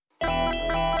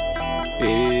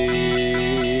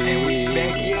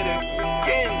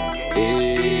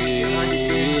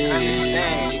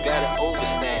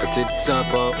take the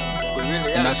top off,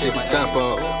 and I take the top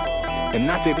off,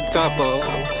 and I take the top off,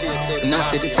 and I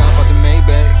take the top off the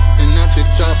Maybach, and I take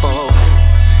the top off,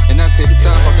 and I take the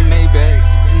top off the Maybach,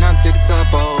 and I take the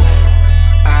top off.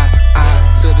 I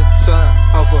to the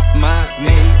top off of my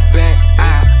Maybach.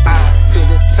 I to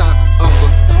the top off of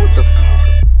what the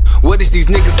f? What is these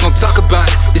niggas gon' talk about?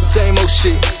 The same old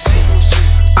shit.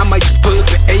 I might just pull up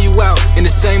and air you out in the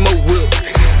same old whip.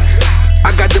 I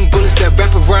got them bullets that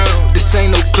wrap around, this ain't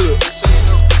no clip.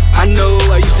 I know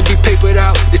I used to be papered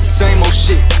out, it's the same old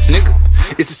shit, nigga.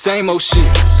 It's the same old shit.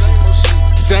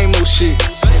 Same old shit.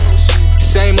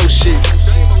 Same old shit.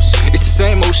 It's the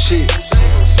same old shit.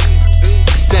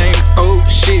 Same old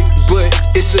shit, but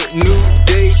it's a new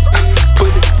day.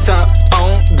 Put the top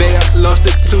on, bet I lost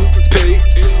the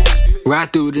toothpaste.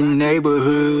 Ride through the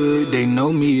neighborhood, they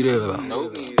know me there.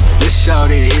 This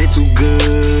shawty here too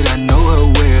good, I know her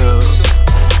well.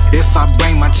 If I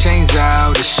bring my chains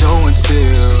out, it's show and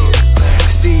tell.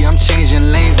 See, I'm changing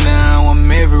lanes now,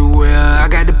 I'm everywhere. I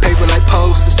got the paper like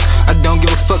posters, I don't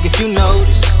give a fuck if you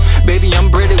notice. Baby, I'm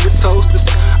breaded with toasters,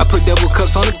 I put double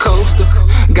cups on the coaster.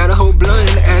 Got a whole blunt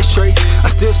in the ashtray, I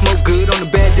still smoke good on a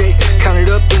bad day. Count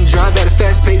it up and drive at a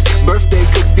fast pace. Birthday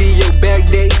could be your bag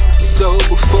day. So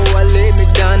before I lay me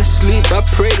down to sleep, I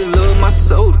pray to Lord my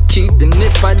soul to keep. And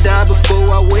if I die before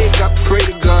I wake, I pray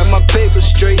to God my paper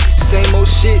straight. Same old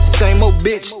shit, same old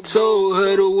bitch. Told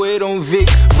her to wait on Vic.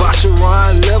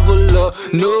 Vacheron level up,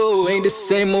 no, ain't the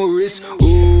same old wrist.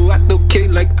 Ooh, I throw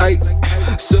cake like Ike.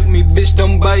 Suck me, bitch,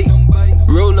 don't bite.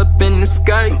 Roll up in the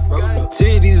sky,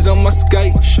 titties on my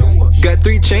Skype. Got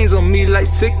 3 chains on me like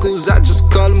sickles, I just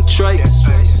call them trikes.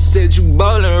 Said you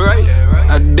ballin' right,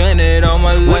 I done it all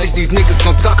my life. What is these niggas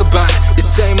gon' talk about? The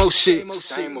same old shit.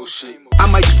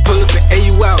 I might just pull up and air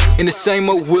you out in the same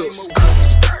old whip.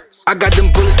 I got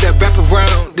them bullets that wrap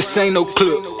around, this ain't no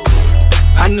clip.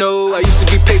 I know I used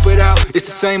to be papered out, it's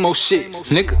the same old shit,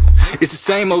 nigga. It's the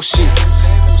same old shit.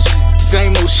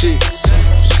 Same old shit.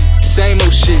 Same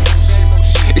old shit.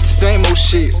 It's the same old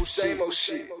shit.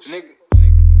 Nigga.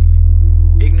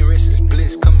 Ignorance is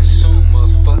bliss, come